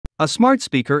A smart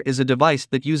speaker is a device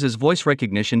that uses voice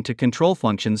recognition to control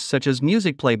functions such as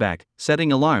music playback,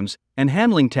 setting alarms, and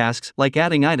handling tasks like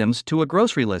adding items to a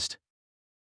grocery list.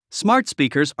 Smart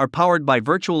speakers are powered by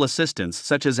virtual assistants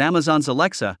such as Amazon's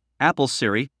Alexa, Apple's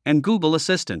Siri, and Google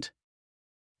Assistant.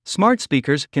 Smart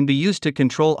speakers can be used to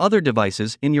control other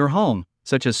devices in your home,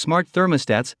 such as smart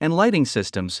thermostats and lighting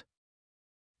systems.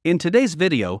 In today's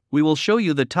video, we will show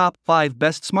you the top 5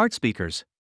 best smart speakers.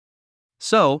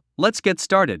 So, let's get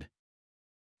started.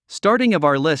 Starting of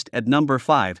our list at number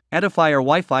 5, Edifier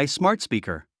Wi-Fi Smart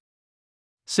Speaker.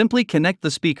 Simply connect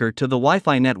the speaker to the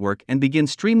Wi-Fi network and begin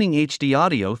streaming HD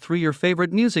audio through your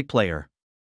favorite music player.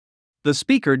 The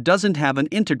speaker doesn't have an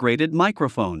integrated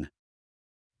microphone.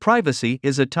 Privacy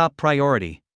is a top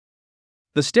priority.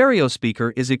 The stereo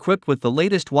speaker is equipped with the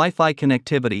latest Wi-Fi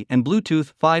connectivity and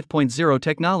Bluetooth 5.0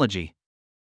 technology.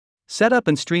 Set up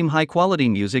and stream high-quality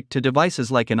music to devices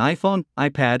like an iPhone,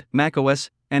 iPad, macOS,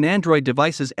 and Android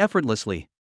devices effortlessly.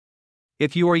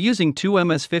 If you are using two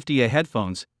MS-50A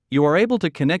headphones, you are able to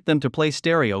connect them to play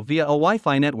stereo via a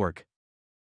Wi-Fi network.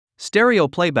 Stereo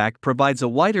playback provides a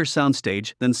wider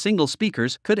soundstage than single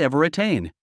speakers could ever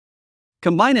attain.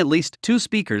 Combine at least 2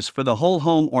 speakers for the whole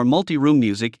home or multi-room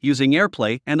music using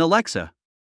AirPlay and Alexa.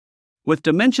 With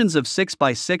dimensions of 6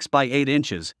 by 6 by 8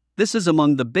 inches, this is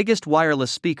among the biggest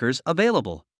wireless speakers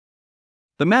available.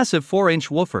 The massive 4-inch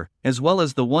woofer, as well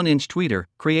as the 1-inch tweeter,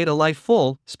 create a live,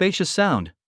 full, spacious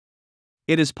sound.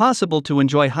 It is possible to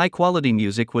enjoy high-quality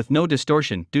music with no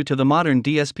distortion due to the modern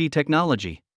DSP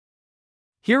technology.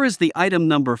 Here is the item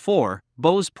number 4,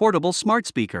 Bose Portable Smart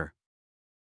Speaker.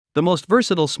 The most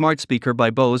versatile smart speaker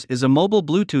by Bose is a mobile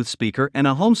Bluetooth speaker and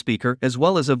a home speaker, as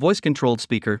well as a voice-controlled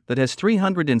speaker that has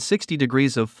 360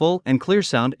 degrees of full and clear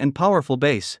sound and powerful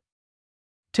bass.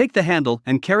 Take the handle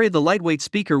and carry the lightweight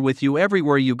speaker with you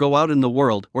everywhere you go out in the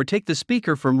world, or take the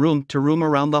speaker from room to room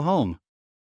around the home.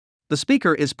 The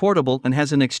speaker is portable and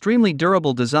has an extremely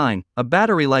durable design, a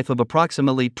battery life of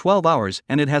approximately 12 hours,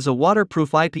 and it has a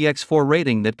waterproof IPX4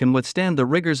 rating that can withstand the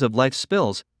rigors of life's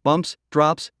spills, bumps,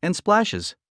 drops, and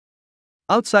splashes.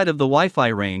 Outside of the Wi-Fi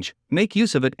range, make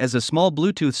use of it as a small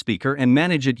Bluetooth speaker and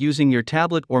manage it using your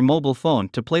tablet or mobile phone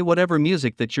to play whatever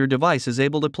music that your device is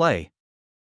able to play.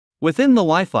 Within the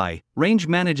Wi-Fi range,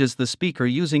 manages the speaker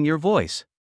using your voice.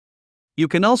 You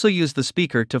can also use the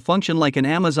speaker to function like an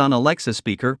Amazon Alexa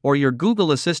speaker or your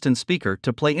Google Assistant speaker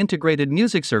to play integrated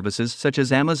music services such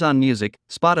as Amazon Music,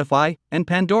 Spotify, and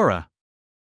Pandora.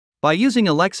 By using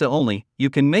Alexa only, you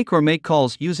can make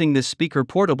calls using this speaker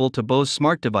portable to Bose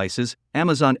smart devices,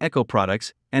 Amazon Echo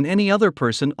products, and any other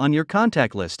person on your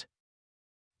contact list.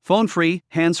 Phone-free,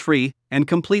 hands-free, and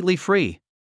completely free.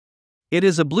 It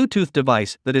is a Bluetooth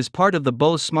device that is part of the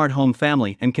Bose Smart Home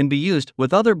family and can be used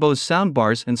with other Bose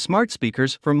soundbars and smart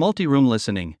speakers for multi-room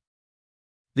listening.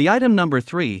 The item number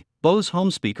 3, Bose Home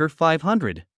Speaker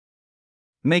 500.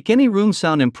 Make any room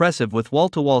sound impressive with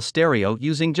wall-to-wall stereo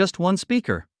using just one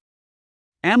speaker.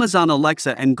 Amazon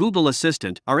Alexa and Google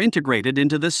Assistant are integrated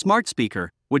into this smart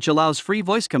speaker, which allows free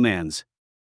voice commands.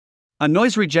 A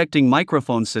noise-rejecting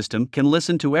microphone system can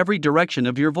listen to every direction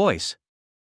of your voice.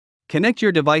 Connect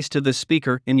your device to this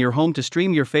speaker in your home to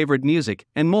stream your favorite music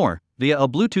and more via a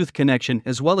Bluetooth connection,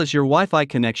 as well as your Wi-Fi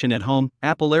connection at home,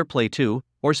 Apple AirPlay 2,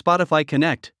 or Spotify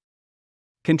Connect.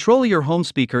 Control your home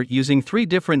speaker using 3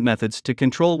 different methods to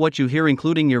control what you hear,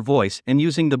 including your voice and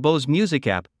using the Bose Music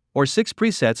app, or 6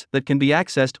 presets that can be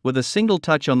accessed with a single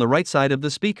touch on the right side of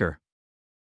the speaker.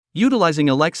 Utilizing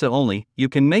Alexa only, you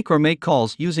can make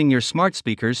calls using your smart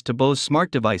speakers to Bose smart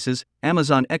devices,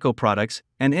 Amazon Echo products,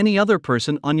 and any other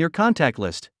person on your contact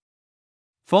list.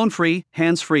 Phone-free,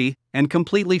 hands-free, and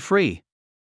completely free.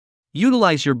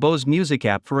 Utilize your Bose Music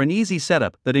app for an easy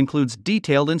setup that includes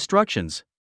detailed instructions.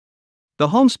 The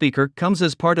home speaker comes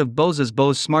as part of Bose's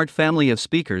Bose Smart family of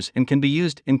speakers and can be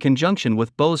used in conjunction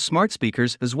with Bose smart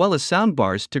speakers as well as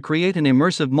soundbars to create an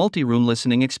immersive multi-room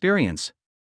listening experience.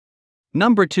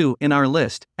 Number 2 in our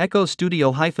list, Echo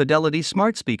Studio High Fidelity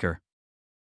Smart Speaker.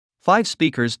 5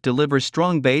 speakers deliver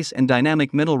strong bass and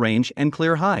dynamic middle range and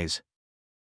clear highs.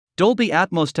 Dolby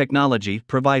Atmos technology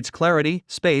provides clarity,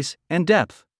 space, and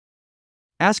depth.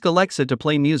 Ask Alexa to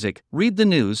play music, read the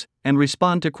news, and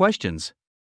respond to questions.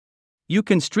 You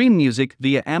can stream music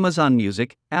via Amazon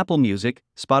Music, Apple Music,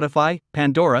 Spotify,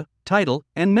 Pandora, Tidal,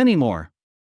 and many more.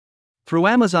 Through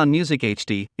Amazon Music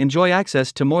HD, enjoy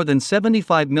access to more than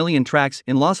 75 million tracks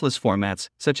in lossless formats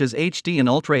such as HD and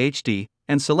Ultra HD,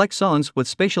 and select songs with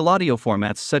spatial audio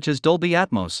formats such as Dolby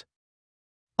Atmos.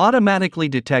 Automatically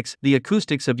detects the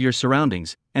acoustics of your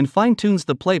surroundings and fine-tunes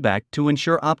the playback to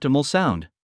ensure optimal sound.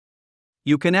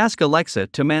 You can ask Alexa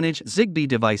to manage Zigbee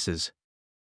devices.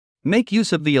 Make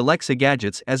use of the Alexa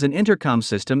gadgets as an intercom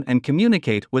system and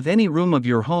communicate with any room of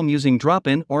your home using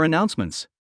drop-in or announcements.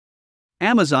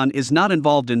 Amazon is not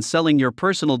involved in selling your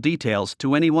personal details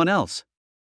to anyone else.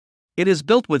 It is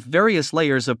built with various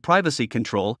layers of privacy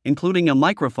control, including a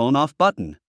microphone off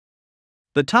button.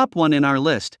 The top one in our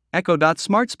list, Echo Dot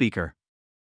Smart Speaker.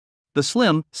 The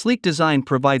slim, sleek design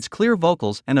provides clear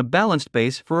vocals and a balanced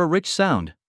bass for a rich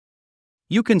sound.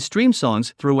 You can stream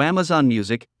songs through Amazon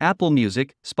Music, Apple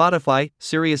Music, Spotify,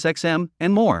 SiriusXM,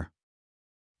 and more.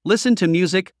 Listen to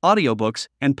music, audiobooks,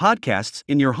 and podcasts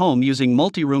in your home using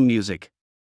multi-room music.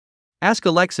 Ask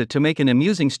Alexa to make an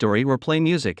amusing story or play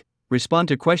music, respond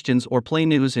to questions or play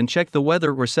news and check the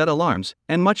weather or set alarms,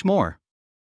 and much more.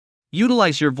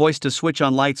 Utilize your voice to switch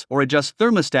on lights or adjust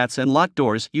thermostats and lock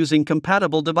doors using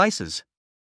compatible devices.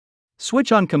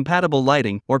 Switch on compatible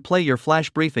lighting or play your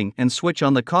flash briefing and switch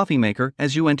on the coffee maker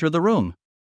as you enter the room.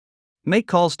 Make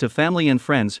calls to family and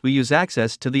friends who use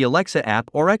access to the Alexa app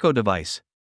or Echo device.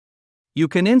 You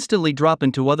can instantly drop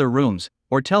into other rooms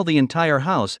or tell the entire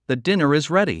house that dinner is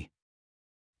ready.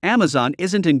 Amazon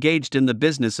isn't engaged in the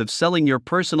business of selling your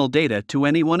personal data to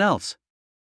anyone else.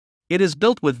 It is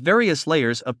built with various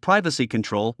layers of privacy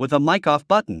control with a mic off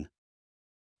button.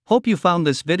 Hope you found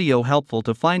this video helpful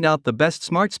to find out the best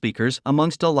smart speakers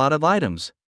amongst a lot of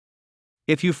items.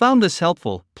 If you found this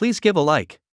helpful, please give a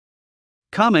like.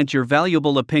 Comment your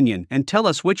valuable opinion and tell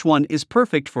us which one is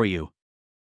perfect for you.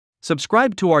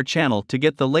 Subscribe to our channel to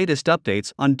get the latest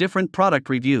updates on different product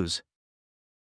reviews.